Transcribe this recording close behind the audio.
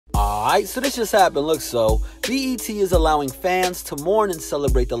Alright, so this just happened. Look, so BET is allowing fans to mourn and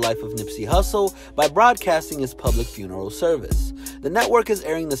celebrate the life of Nipsey Hussle by broadcasting his public funeral service. The network is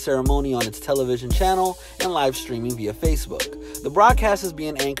airing the ceremony on its television channel and live streaming via Facebook. The broadcast is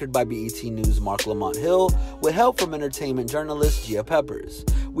being anchored by BET News' Mark Lamont Hill with help from entertainment journalist Gia Peppers.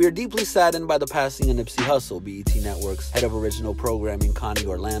 We are deeply saddened by the passing of Nipsey Hussle, BET Network's head of original programming Connie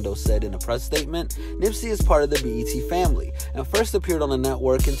Orlando said in a press statement. Nipsey is part of the BET family and first appeared on the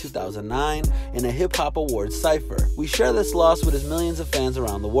network in 2009 in a hip-hop awards cypher. We share this loss with his millions of fans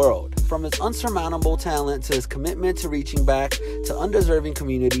around the world. From his unsurmountable talent to his commitment to reaching back to undeserving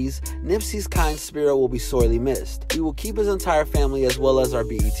communities, Nipsey's kind spirit will be sorely missed. We will keep his entire family as well as our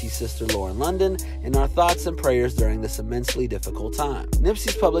BET sister Lauren London in our thoughts and prayers during this immensely difficult time.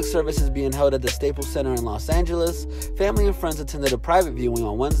 Nipsey's public service is being held at the Staples Center in Los Angeles. Family and friends attended a private viewing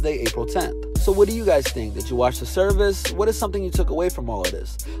on Wednesday, April 10th. So what do you guys think? Did you watch the service? What is something you took away from all of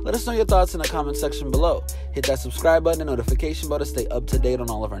this? Let us know your thoughts in the comment section below. Hit that subscribe button and notification bell to stay up to date on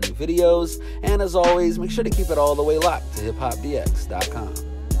all of our new videos. And as always, make sure to keep it all the way locked to hiphopdx.com.